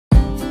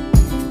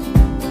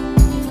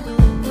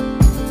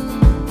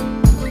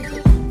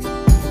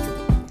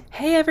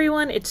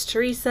everyone, it's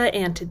Teresa,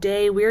 and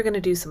today we're going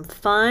to do some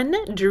fun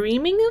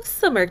Dreaming of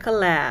Summer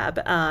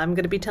collab. I'm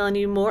going to be telling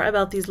you more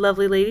about these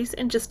lovely ladies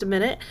in just a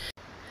minute.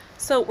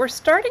 So we're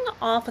starting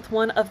off with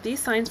one of these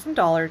signs from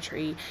Dollar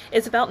Tree.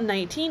 It's about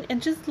 19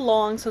 inches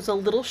long, so it's a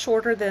little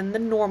shorter than the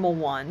normal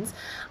ones.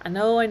 I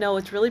know,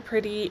 it's really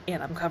pretty,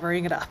 and I'm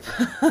covering it up.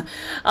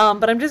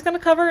 But I'm just going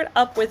to cover it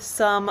up with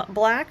some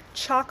black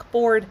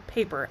chalkboard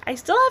paper. I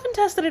still haven't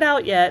tested it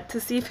out yet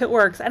to see if it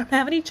works. I don't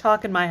have any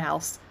chalk in my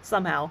house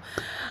somehow.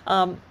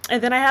 And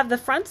then I have the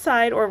front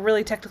side, or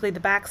really technically the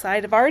back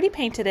side. I've already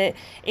painted it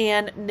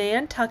in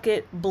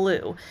Nantucket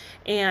blue,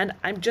 and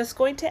I'm just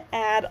going to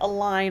add a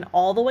line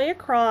all the way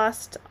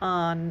across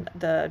on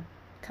the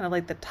kind of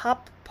like the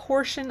top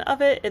portion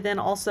of it, and then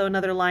also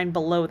another line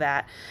below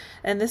that.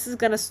 And this is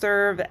going to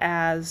serve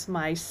as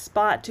my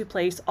spot to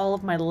place all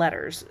of my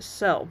letters.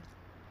 So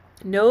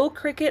no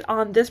Cricut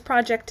on this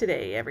project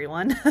today,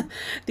 everyone.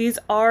 These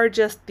are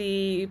just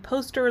the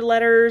poster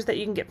letters that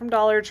you can get from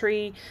Dollar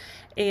Tree.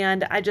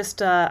 And I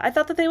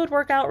thought that they would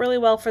work out really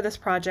well for this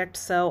project.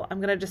 So I'm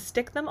going to just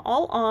stick them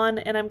all on,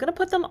 and I'm going to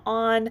put them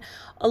on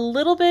a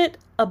little bit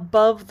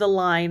above the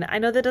line. I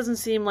know that doesn't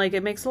seem like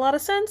it makes a lot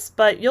of sense,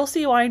 but you'll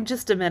see why in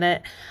just a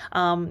minute.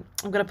 I'm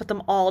going to put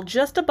them all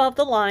just above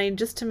the line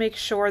just to make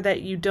sure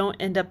that you don't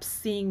end up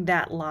seeing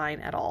that line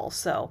at all.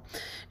 So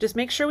just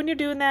make sure when you're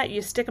doing that,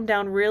 you stick them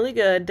down really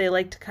good. They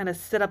like to kind of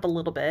sit up a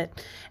little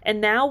bit.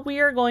 And now we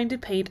are going to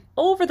paint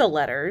over the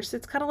letters.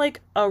 It's kind of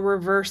like a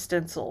reverse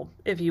stencil,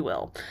 if you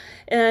will.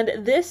 And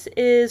this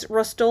is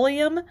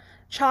Rust-oleum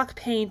chalk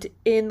paint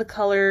in the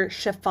color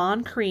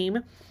Chiffon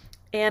Cream.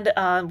 And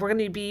we're going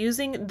to be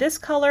using this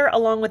color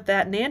along with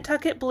that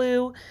Nantucket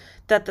blue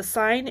that the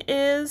sign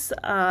is,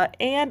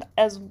 and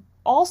as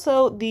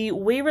also the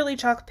Waverly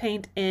chalk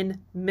paint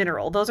in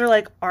Mineral. Those are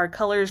like our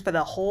colors for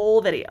the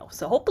whole video.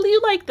 So hopefully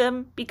you like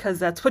them, because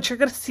that's what you're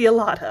going to see a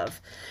lot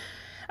of.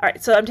 All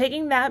right, so I'm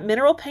taking that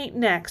Mineral paint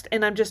next,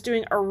 and I'm just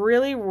doing a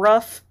really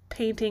rough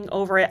painting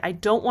over it. I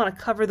don't want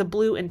to cover the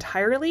blue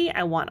entirely.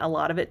 I want a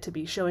lot of it to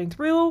be showing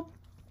through,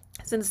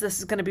 since this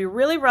is going to be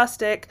really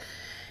rustic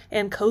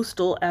and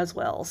coastal as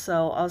well.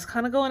 So I was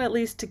kind of going at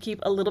least to keep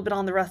a little bit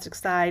on the rustic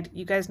side.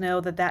 You guys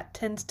know that that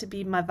tends to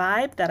be my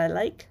vibe that I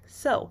like.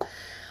 So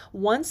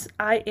once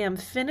I am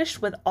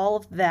finished with all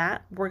of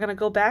that, we're going to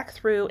go back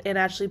through and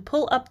actually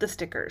pull up the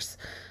stickers.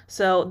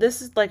 So this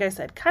is, like I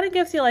said, kind of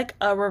gives you like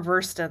a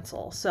reverse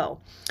stencil.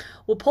 So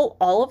we'll pull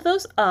all of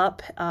those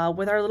up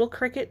with our little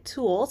Cricut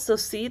tool. So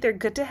see, they're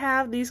good to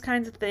have these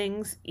kinds of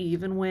things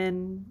even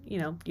when, you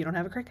don't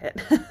have a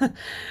Cricut.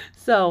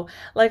 So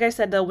like I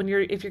said, though,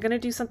 if you're going to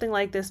do something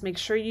like this, make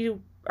sure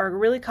you are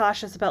really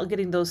cautious about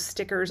getting those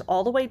stickers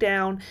all the way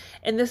down.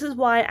 And this is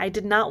why I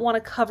did not want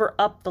to cover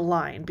up the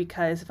line,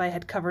 because if I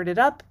had covered it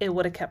up, it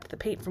would have kept the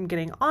paint from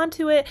getting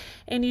onto it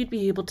and you'd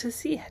be able to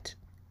see it.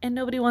 And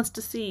nobody wants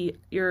to see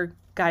your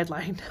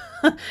guideline.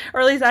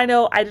 Or at least I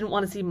know I didn't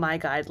want to see my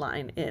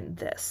guideline in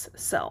this.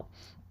 So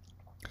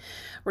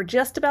we're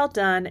just about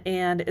done,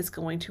 and it's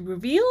going to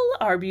reveal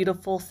our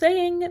beautiful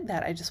saying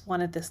that I just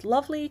wanted this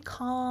lovely,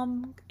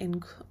 calm,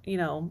 and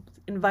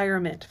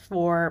environment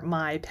for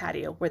my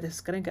patio where this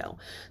is going to go.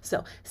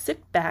 So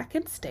sit back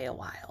and stay a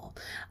while.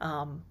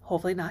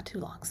 Hopefully not too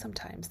long.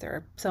 Sometimes there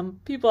are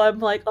some people I'm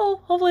like, oh,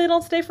 hopefully it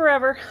don't stay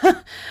forever.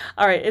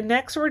 All right, and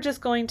next we're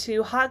just going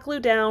to hot glue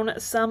down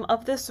some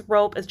of this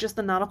rope. It's just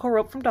the nautical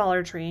rope from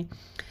Dollar Tree.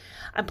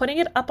 I'm putting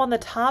it up on the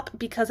top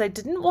because I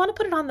didn't want to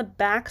put it on the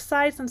back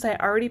side, since I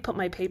already put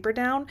my paper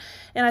down.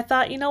 And I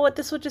thought, you know what,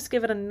 this would just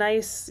give it a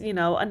nice, a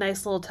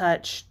nice little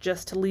touch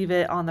just to leave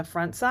it on the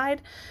front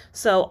side.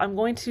 So I'm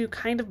going to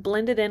kind of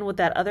blend it in with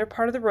that other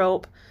part of the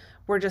rope.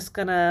 We're just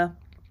gonna,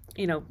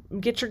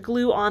 get your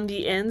glue on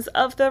the ends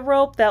of the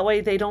rope. That way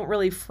they don't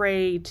really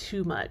fray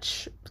too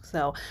much.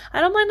 So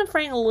I don't mind them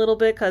fraying a little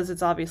bit, because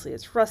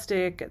it's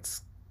rustic,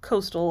 it's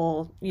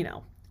coastal,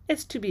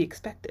 it's to be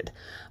expected,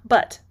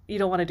 but you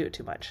don't want to do it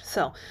too much.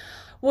 So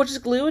we'll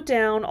just glue it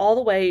down all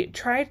the way.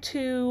 Try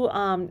to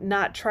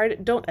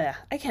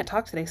I can't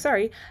talk today,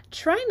 sorry.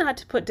 Try not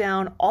to put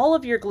down all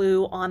of your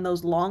glue on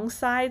those long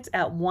sides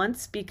at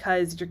once,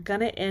 because you're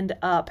going to end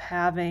up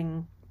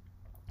having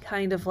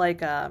kind of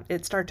like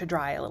it start to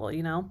dry a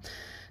little,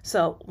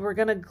 So we're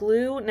going to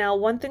glue. Now,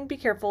 one thing, be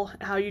careful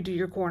how you do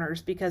your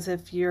corners, because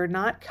if you're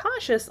not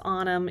cautious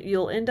on them,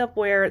 you'll end up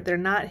where they're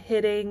not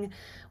hitting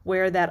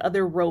where that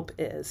other rope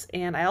is.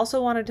 And I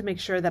also wanted to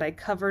make sure that I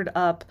covered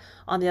up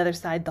on the other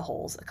side the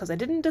holes, because I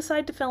didn't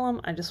decide to fill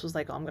them. I just was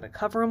like, oh, I'm going to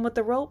cover them with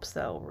the rope,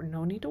 so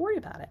no need to worry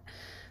about it.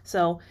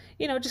 So,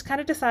 just kind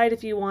of decide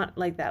if you want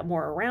like that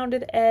more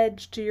rounded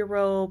edge to your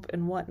rope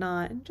and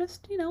whatnot, and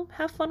just,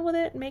 have fun with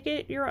it, make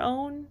it your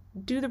own,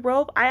 do the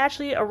rope. I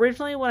actually,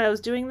 originally when I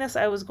was doing this,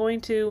 I was going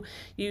to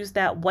use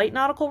that white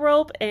nautical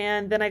rope,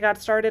 and then I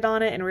got started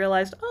on it and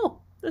realized, oh,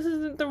 this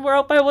isn't the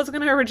rope I was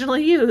going to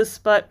originally use,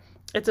 but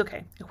it's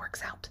okay, it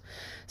works out.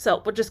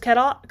 So we'll just cut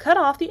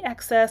off the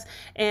excess,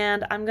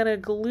 and I'm going to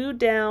glue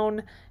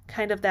down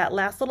kind of that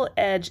last little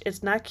edge.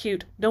 It's not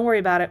cute. Don't worry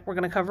about it. We're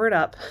going to cover it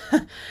up.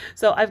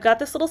 So I've got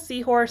this little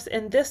seahorse,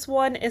 and this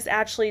one is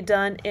actually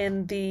done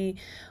in the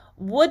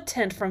wood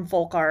tint from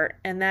Folk Art,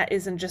 and that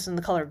isn't just in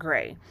the color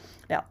gray.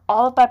 Now,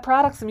 all of my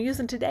products I'm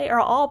using today are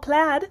all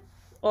plaid.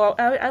 Or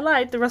I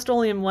lied, the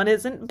Rust-oleum one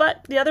isn't,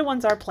 but the other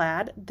ones are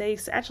plaid. They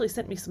actually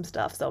sent me some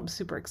stuff, so I'm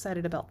super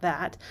excited about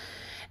that.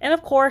 And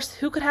of course,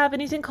 who could have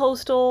anything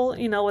coastal,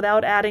 you know,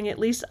 without adding at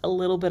least a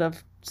little bit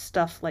of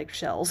stuff like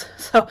shells.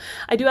 So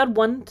I do add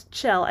one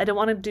shell. I don't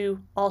want to do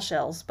all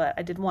shells, but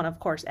I did want to, of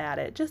course, add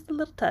it. Just a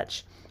little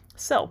touch.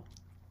 So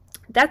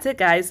that's it,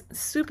 guys.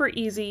 Super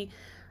easy.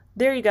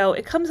 There you go.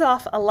 It comes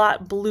off a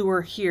lot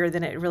bluer here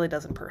than it really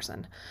does in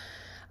person.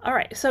 All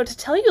right, so to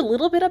tell you a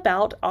little bit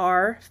about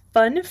our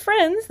fun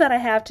friends that I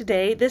have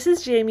today, this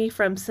is Jamie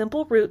from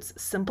Simple Roots,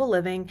 Simple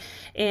Living.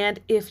 And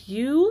if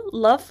you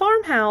love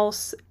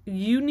farmhouse,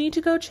 you need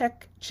to go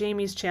check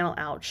Jamie's channel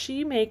out.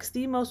 She makes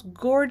the most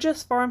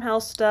gorgeous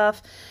farmhouse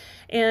stuff,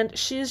 and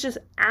she's just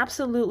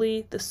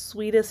absolutely the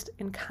sweetest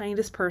and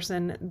kindest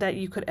person that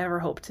you could ever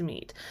hope to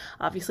meet.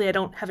 Obviously,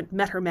 I haven't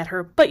met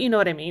her, but you know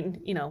what I mean,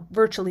 you know,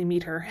 virtually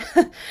meet her.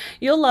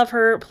 You'll love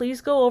her.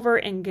 Please go over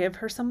and give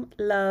her some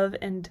love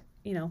and,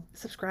 you know,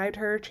 subscribe to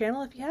her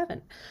channel if you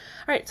haven't.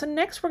 All right, so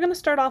next we're going to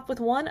start off with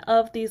one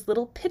of these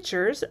little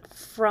pictures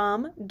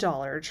from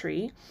Dollar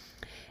Tree.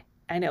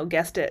 I know,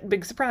 guessed it,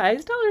 big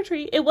surprise, Dollar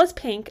Tree. It was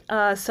pink,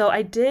 so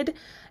I did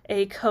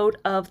a coat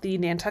of the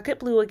Nantucket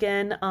blue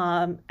again,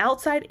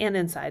 outside and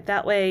inside.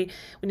 That way,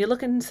 when you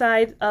look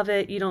inside of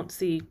it, you don't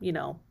see, you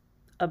know,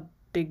 a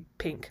big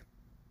pink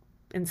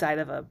inside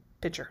of a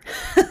picture.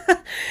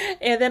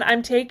 And then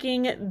I'm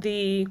taking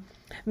the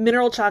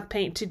mineral chalk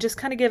paint to just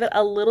kind of give it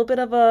a little bit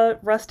of a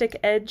rustic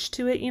edge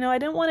to it. You know, I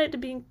didn't want it to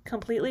be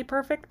completely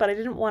perfect, but I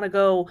didn't want to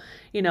go,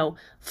 you know,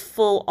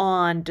 full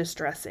on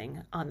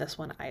distressing on this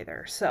one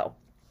either. So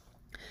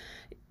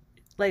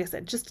like I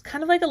said, just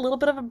kind of like a little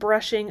bit of a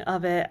brushing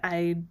of it.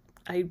 I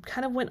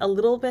kind of went a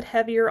little bit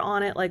heavier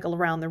on it, like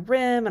around the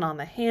rim and on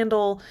the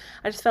handle.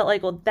 I just felt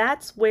like, well,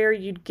 that's where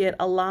you'd get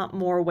a lot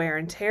more wear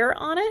and tear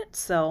on it.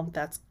 So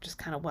that's just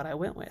kind of what I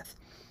went with.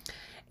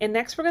 And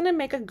next we're going to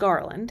make a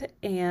garland,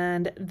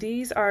 and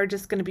these are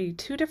just going to be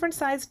 2 different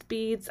sized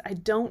beads. I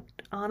don't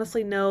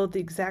honestly know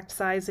the exact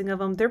sizing of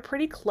them. They're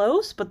pretty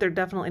close, but they're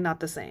definitely not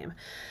the same.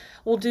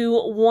 We'll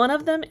do one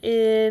of them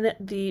in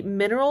the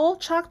mineral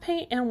chalk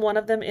paint and one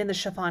of them in the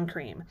chiffon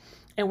cream.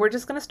 And we're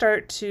just going to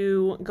start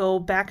to go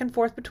back and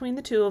forth between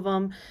the 2 of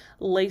them,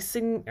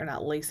 lacing, or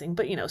not lacing,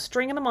 but, you know,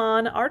 stringing them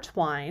on our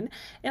twine.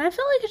 And I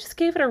feel like it just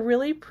gave it a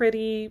really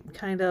pretty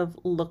kind of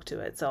look to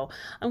it. So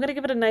I'm going to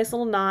give it a nice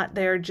little knot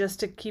there just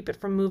to keep it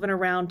from moving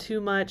around too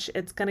much.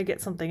 It's going to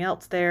get something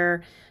else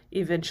there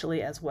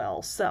eventually as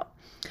well. So,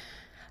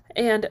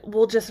 and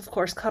we'll just, of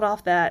course, cut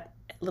off that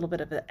little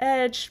bit of the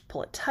edge,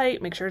 pull it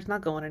tight, make sure it's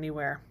not going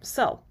anywhere.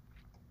 So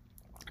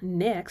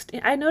next,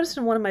 I noticed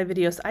in one of my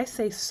videos, I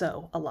say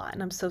so a lot,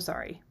 and I'm so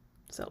sorry.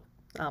 So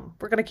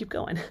we're going to keep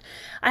going.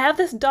 I have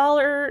this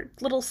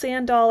little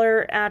sand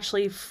dollar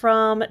actually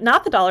from,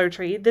 not the Dollar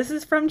Tree. This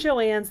is from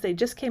Joann's. They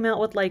just came out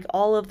with like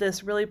all of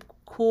this really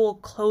cool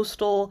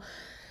coastal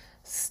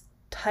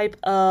type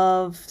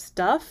of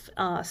stuff.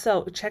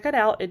 So check it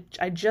out.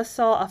 I just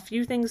saw a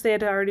few things they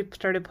had already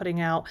started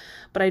putting out,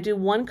 but I do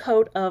 1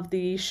 coat of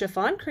the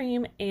chiffon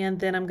cream, and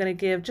then I'm going to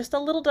give just a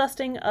little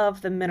dusting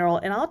of the mineral.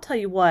 And I'll tell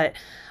you what,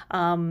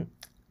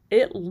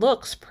 it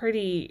looks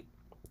pretty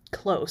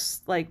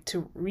close, like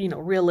to, you know,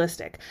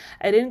 realistic.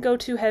 I didn't go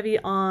too heavy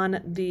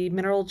on the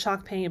mineral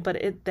chalk paint, but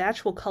the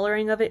actual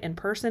coloring of it in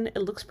person, it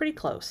looks pretty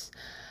close.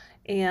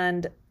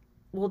 And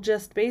we'll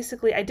just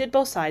basically, I did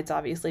both sides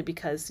obviously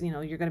because, you know,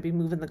 you're going to be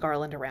moving the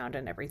garland around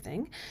and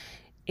everything.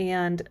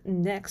 And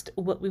next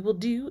what we will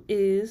do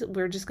is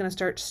we're just going to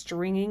start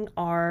stringing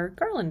our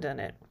garland in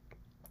it.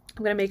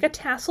 I'm going to make a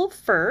tassel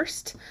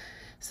first.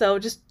 So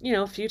just, you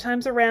know, a few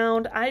times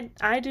around.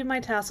 I do my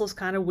tassels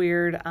kind of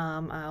weird.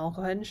 I'll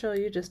go ahead and show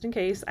you just in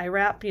case. I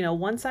wrap, you know,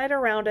 one side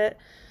around it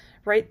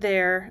right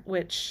there,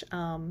 which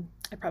I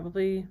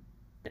probably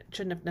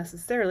shouldn't have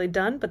necessarily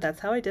done, but that's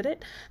how I did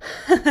it.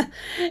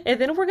 And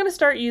then we're going to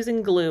start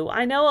using glue.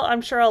 I know,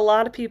 I'm sure a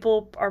lot of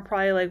people are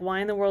probably like,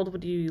 why in the world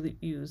would you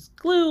use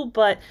glue?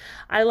 But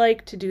I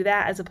like to do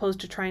that as opposed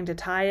to trying to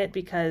tie it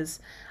because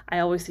I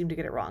always seem to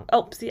get it wrong.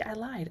 Oh, see, I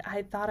lied.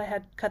 I thought I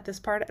had cut this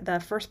part, the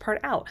first part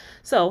out.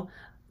 So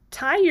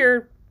tie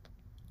your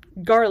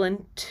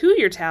garland to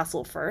your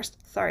tassel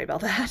first. Sorry about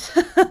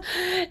that.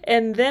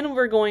 And then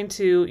we're going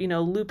to, you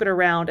know, loop it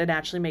around and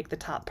actually make the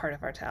top part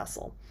of our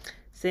tassel.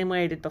 Same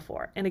way I did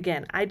before. And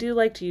again, I do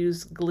like to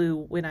use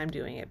glue when I'm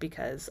doing it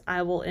because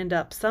I will end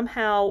up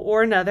somehow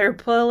or another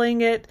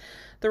pulling it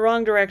the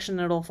wrong direction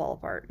and it'll fall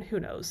apart. Who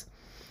knows?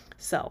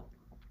 So,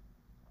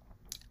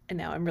 and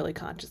now I'm really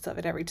conscious of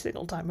it every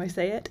single time I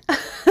say it.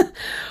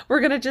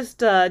 We're going to just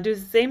do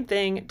the same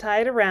thing,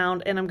 tie it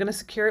around, and I'm going to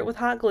secure it with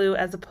hot glue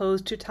as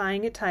opposed to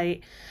tying it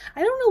tight.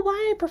 I don't know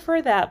why I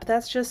prefer that, but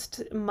that's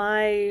just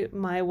my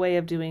way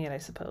of doing it, I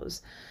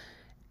suppose.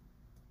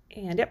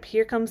 And yep,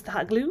 here comes the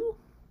hot glue.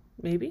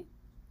 Maybe.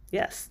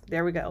 Yes,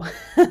 there we go.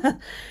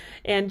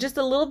 And just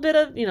a little bit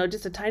of,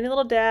 just a tiny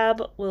little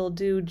dab will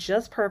do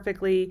just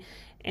perfectly.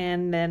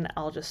 And then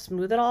I'll just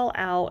smooth it all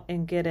out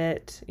and get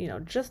it,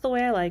 just the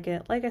way I like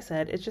it. Like I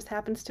said, it just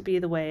happens to be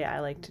the way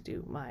I like to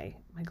do my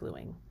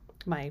gluing,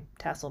 my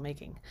tassel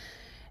making.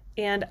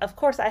 And of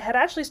course I had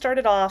actually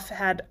started off,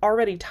 had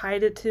already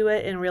tied it to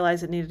it and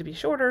realized it needed to be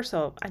shorter.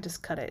 So I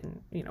just cut it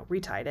and,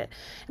 retied it.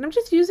 And I'm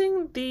just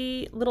using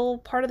the little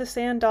part of the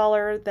sand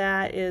dollar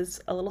that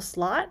is a little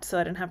slot. So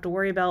I didn't have to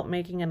worry about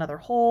making another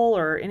hole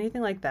or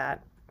anything like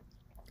that.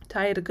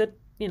 Tie it a good,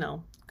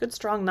 good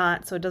strong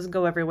knot so it doesn't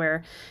go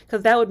everywhere,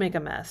 because that would make a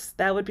mess.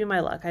 That would be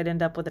my luck. I'd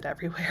end up with it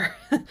everywhere.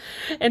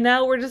 And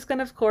now we're just going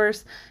to, of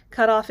course,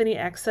 cut off any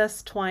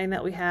excess twine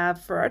that we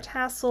have for our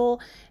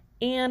tassel.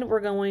 And we're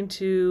going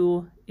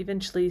to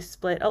eventually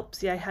split. Oh,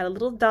 see, I had a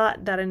little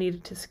dot that I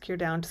needed to secure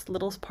down, just a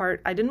little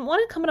part. I didn't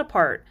want it coming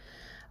apart.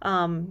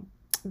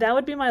 That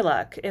would be my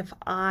luck. If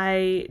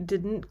I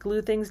didn't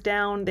glue things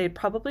down, they'd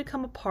probably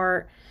come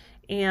apart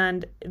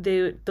and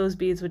those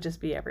beads would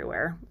just be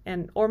everywhere.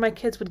 Or my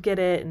kids would get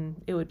it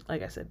and it would,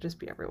 like I said, just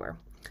be everywhere.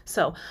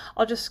 So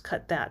I'll just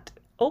cut that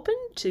open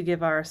to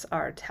give our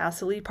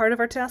tassel-y part of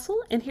our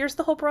tassel. And here's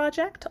the whole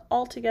project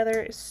all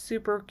together. It's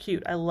super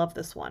cute. I love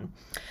this one.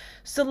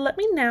 So let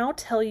me now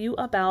tell you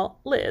about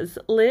Liz.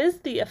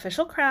 Liz, the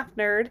official craft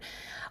nerd,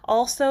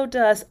 also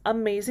does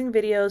amazing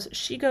videos.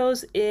 She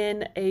goes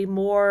in a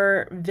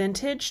more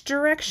vintage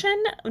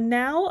direction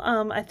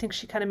now. I think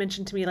she kind of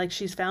mentioned to me like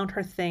she's found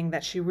her thing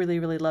that she really,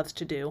 really loves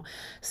to do.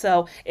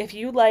 So if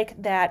you like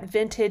that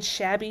vintage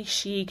shabby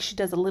chic, she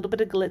does a little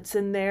bit of glitz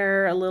in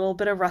there, a little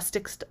bit of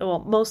rustic, well,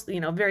 mostly,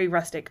 very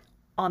rustic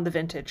on the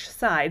vintage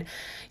side.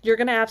 You're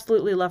going to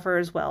absolutely love her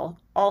as well.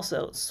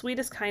 Also,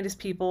 sweetest, kindest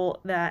people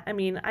that,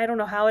 I don't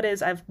know how it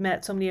is. I've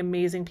met so many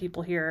amazing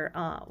people here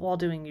while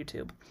doing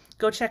YouTube.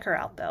 Go check her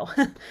out though.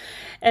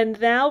 And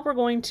now we're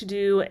going to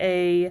do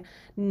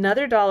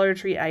another Dollar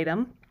Tree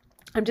item.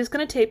 I'm just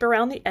going to tape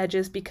around the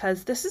edges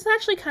because this is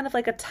actually kind of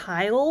like a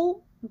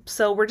tile.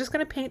 So we're just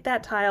going to paint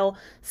that tile.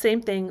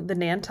 Same thing, the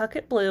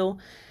Nantucket blue.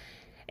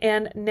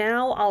 And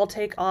now I'll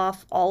take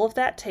off all of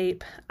that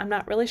tape. I'm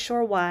not really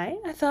sure why.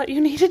 I thought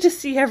you needed to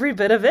see every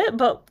bit of it,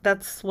 but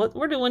that's what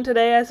we're doing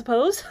today, I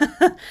suppose.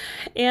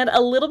 And a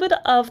little bit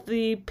of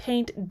the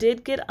paint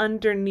did get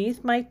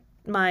underneath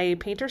my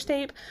painter's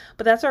tape,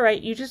 but that's all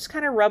right. You just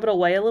kind of rub it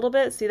away a little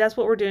bit. See, that's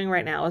what we're doing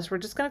right now is we're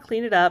just going to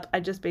clean it up. I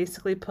just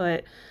basically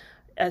put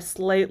a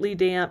slightly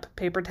damp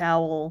paper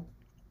towel,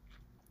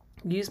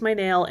 use my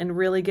nail and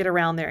really get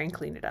around there and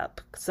clean it up.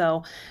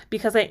 So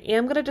because I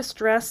am going to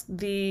distress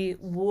the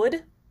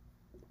wood,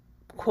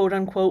 quote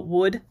unquote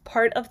wood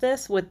part of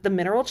this with the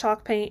mineral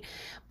chalk paint,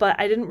 but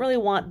I didn't really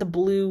want the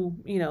blue,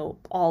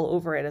 all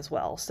over it as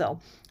well. So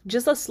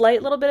just a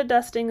slight little bit of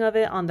dusting of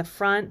it on the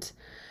front.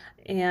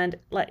 And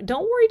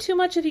don't worry too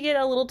much if you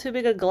get a little too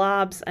big of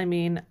globs.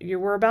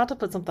 We're about to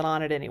put something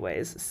on it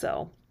anyways.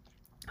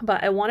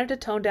 But I wanted to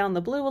tone down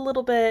the blue a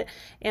little bit,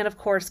 and of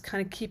course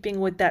kind of keeping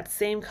with that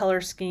same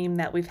color scheme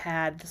that we've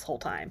had this whole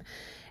time.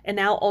 And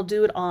now I'll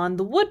do it on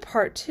the wood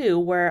part too,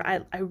 where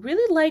I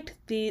really liked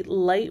the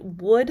light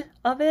wood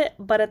of it,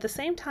 but at the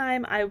same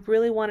time I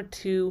really wanted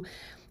to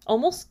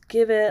almost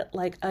give it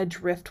like a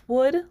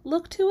driftwood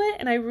look to it,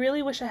 and I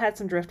really wish I had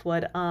some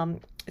driftwood.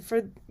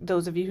 For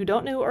those of you who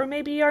don't know, or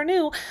maybe are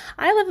new,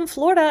 I live in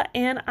Florida,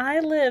 and I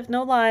live,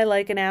 no lie,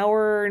 like an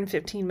hour and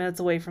 15 minutes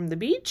away from the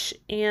beach,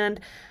 and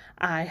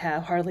I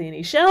have hardly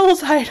any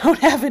shells. I don't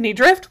have any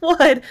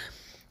driftwood.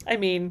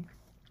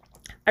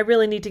 I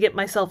really need to get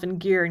myself in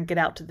gear and get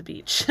out to the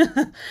beach.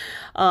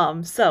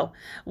 So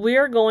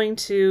we're going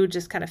to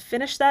just kind of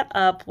finish that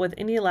up with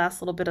any last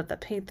little bit of the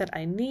paint that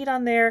I need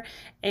on there.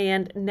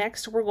 And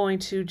next we're going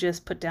to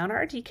just put down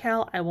our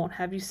decal. I won't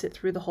have you sit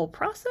through the whole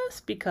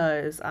process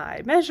because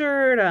I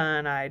measured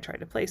and I tried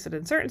to place it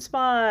in certain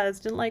spots,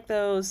 didn't like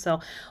those. So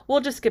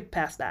we'll just skip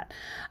past that.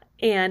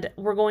 And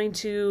we're going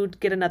to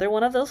get another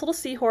one of those little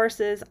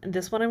seahorses.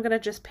 This one I'm going to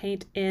just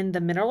paint in the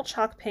mineral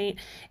chalk paint.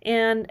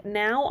 And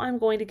now I'm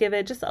going to give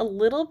it just a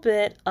little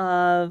bit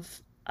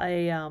of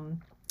a,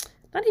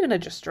 not even a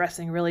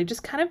distressing really,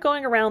 just kind of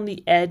going around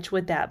the edge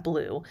with that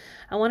blue.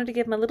 I wanted to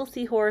give my little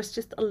seahorse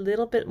just a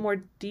little bit more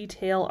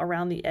detail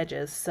around the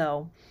edges.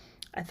 So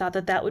I thought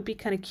that that would be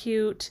kind of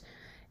cute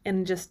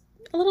and just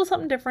a little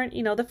something different.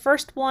 The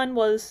first one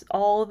was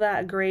all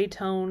that gray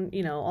tone,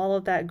 all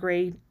of that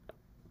gray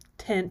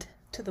tint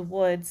to the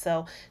wood,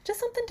 so just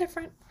something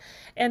different,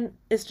 and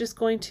it's just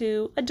going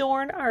to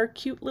adorn our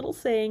cute little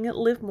saying,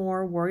 live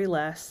more, worry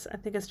less. I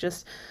think it's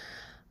just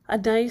a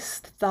nice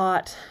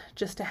thought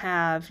just to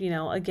have.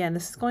 Again,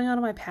 this is going on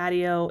my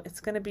patio. It's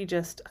going to be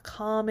just a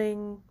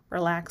calming,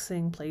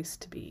 relaxing place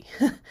to be.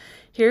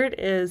 Here it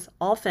is,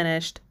 all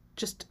finished,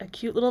 just a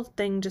cute little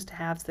thing just to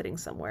have sitting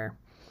somewhere.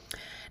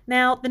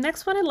 Now the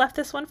next one, I left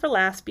this one for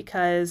last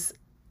because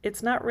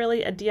it's not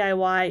really a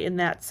DIY in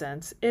that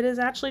sense. It is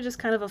actually just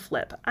kind of a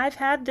flip. I've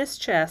had this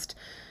chest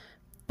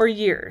for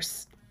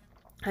years.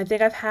 I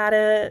think I've had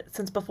it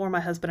since before my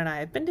husband and I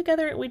have been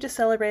together. We just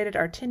celebrated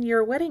our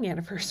 10-year wedding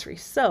anniversary.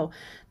 So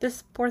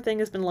this poor thing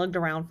has been lugged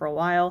around for a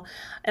while.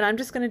 And I'm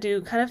just going to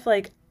do kind of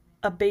like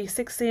a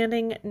basic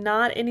sanding,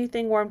 not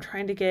anything where I'm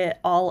trying to get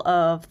all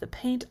of the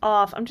paint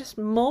off. I'm just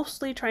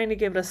mostly trying to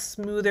give it a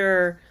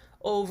smoother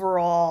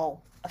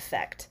overall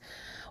effect.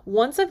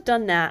 Once I've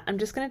done that, I'm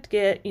just going to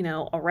get, you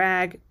know, a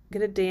rag,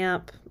 get it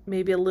damp,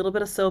 maybe a little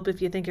bit of soap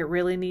if you think it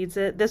really needs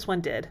it. This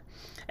one did.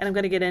 And I'm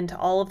going to get into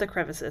all of the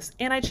crevices.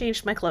 And I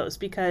changed my clothes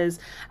because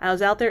I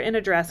was out there in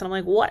a dress and I'm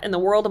like, what in the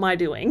world am I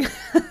doing?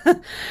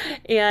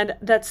 And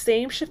that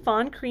same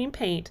chiffon cream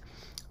paint,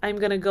 I'm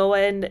going to go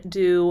and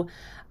do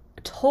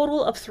a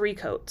total of 3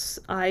 coats.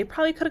 I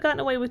probably could have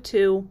gotten away with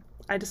 2.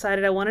 I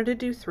decided I wanted to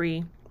do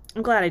 3.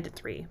 I'm glad I did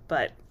 3,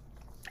 but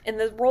in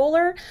the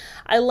roller,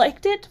 I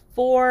liked it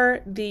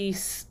for the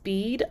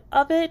speed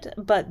of it,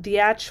 but the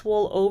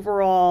actual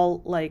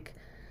overall, like,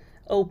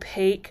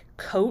 opaque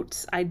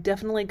coats, I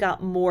definitely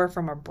got more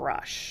from a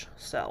brush.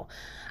 So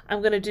I'm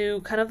going to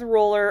do kind of the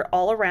roller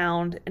all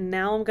around, and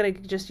now I'm going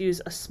to just use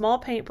a small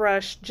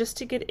paintbrush just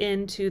to get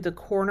into the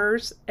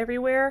corners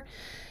everywhere.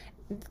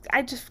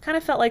 I just kind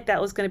of felt like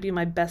that was going to be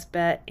my best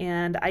bet,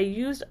 and I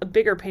used a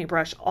bigger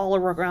paintbrush all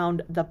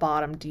around the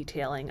bottom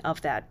detailing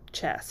of that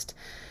chest.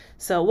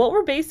 So what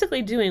we're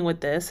basically doing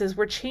with this is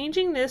we're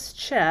changing this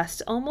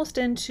chest almost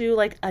into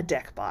like a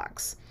deck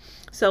box.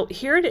 So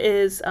here it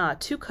is,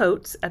 2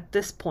 coats at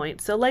this point.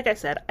 So like I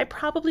said, I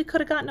probably could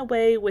have gotten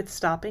away with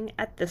stopping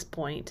at this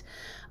point,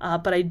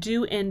 but I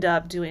do end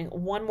up doing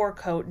 1 more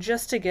coat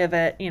just to give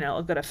it, you know,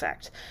 a good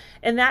effect.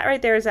 And that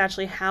right there is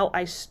actually how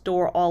I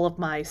store all of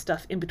my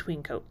stuff in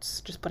between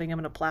coats, just putting them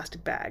in a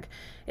plastic bag.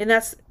 And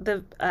that's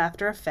the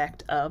after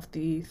effect of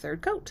the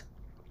 3rd coat.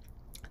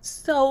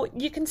 So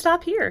you can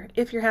stop here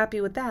if you're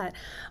happy with that.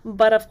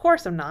 But of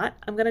course I'm not.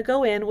 I'm going to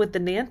go in with the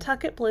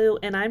Nantucket blue,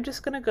 and I'm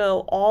just going to go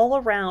all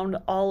around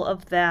all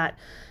of that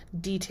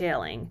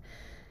detailing.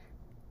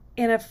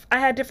 And if I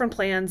had different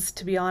plans,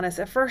 to be honest,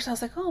 at first I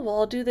was like, oh,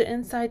 well, I'll do the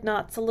inside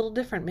knots a little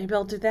different. Maybe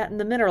I'll do that in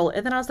the middle.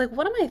 And then I was like,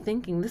 what am I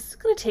thinking? This is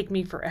going to take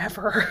me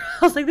forever.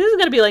 I was like, this is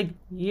going to be like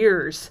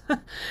years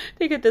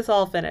to get this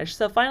all finished.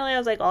 So finally I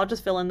was like, I'll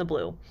just fill in the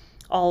blue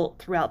all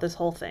throughout this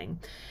whole thing.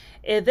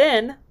 And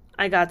then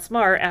I got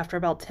smart after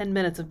about 10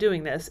 minutes of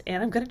doing this,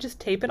 and I'm going to just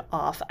tape it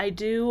off. I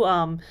do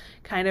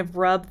kind of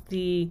rub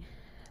the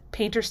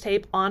painter's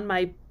tape on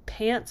my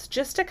pants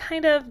just to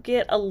kind of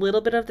get a little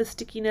bit of the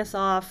stickiness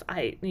off.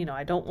 I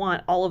don't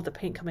want all of the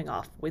paint coming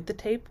off with the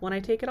tape when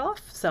I take it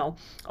off. So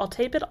I'll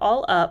tape it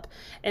all up,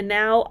 and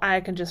now I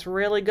can just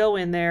really go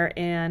in there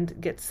and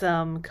get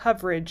some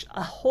coverage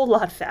a whole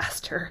lot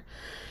faster.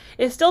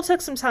 It still took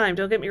some time,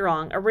 don't get me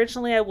wrong.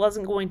 Originally, I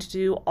wasn't going to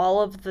do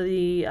all of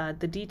the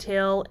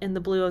detail in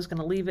the blue. I was going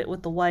to leave it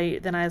with the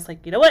white. Then I was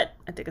like, you know what?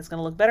 I think it's going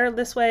to look better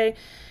this way.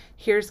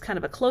 Here's kind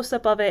of a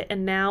close-up of it.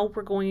 And now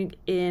we're going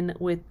in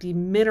with the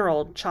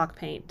mineral chalk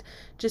paint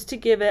just to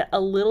give it a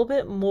little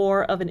bit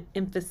more of an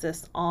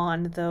emphasis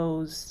on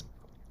those,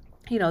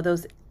 you know,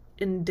 those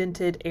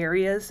indented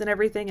areas and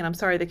everything. And I'm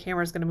sorry, the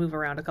camera's going to move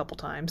around a couple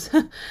times.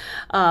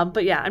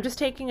 But yeah, I'm just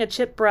taking a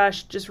chip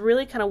brush, just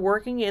really kind of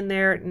working in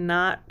there,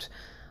 not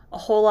a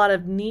whole lot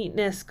of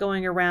neatness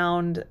going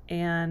around,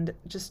 and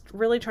just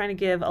really trying to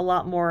give a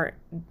lot more,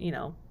 you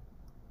know,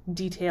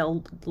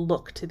 detailed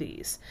look to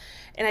these.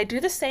 And I do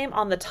the same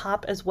on the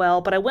top as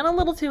well, but I went a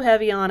little too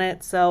heavy on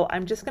it. So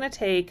I'm just going to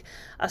take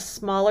a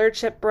smaller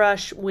chip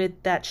brush with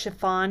that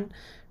chiffon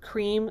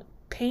cream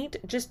paint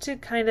just to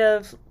kind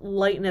of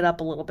lighten it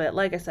up a little bit.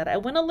 Like I said, I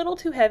went a little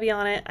too heavy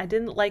on it. I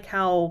didn't like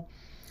how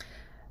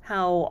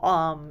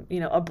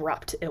you know,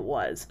 abrupt it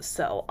was.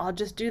 So I'll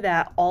just do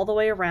that all the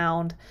way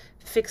around,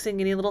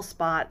 fixing any little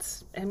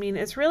spots. I mean,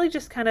 it's really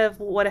just kind of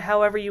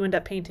however you end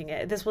up painting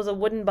it. This was a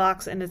wooden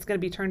box, and it's going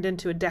to be turned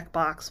into a deck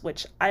box,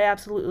 which I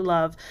absolutely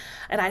love.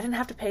 And I didn't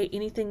have to pay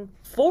anything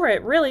for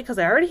it really, because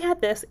I already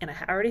had this and I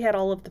already had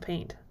all of the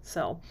paint.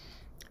 So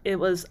it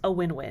was a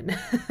win-win.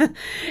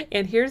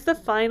 And here's the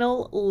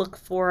final look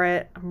for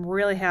it. I'm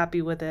really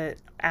happy with it.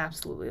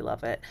 Absolutely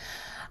love it.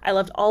 I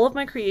loved all of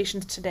my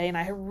creations today, and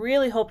I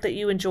really hope that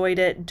you enjoyed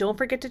it. Don't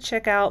forget to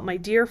check out my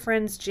dear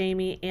friends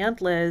Jamie and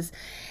Liz.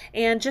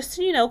 And just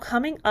so you know,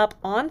 coming up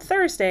on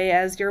Thursday,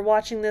 as you're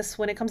watching this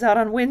when it comes out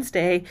on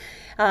Wednesday,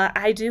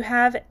 I do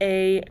have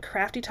a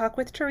Crafty Talk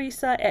with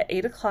Theresa at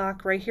 8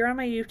 o'clock right here on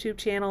my YouTube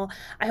channel.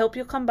 I hope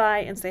you'll come by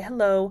and say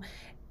hello.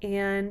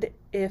 And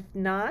if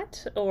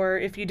not, or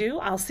if you do,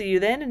 I'll see you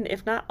then. And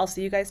if not, I'll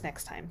see you guys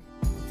next time.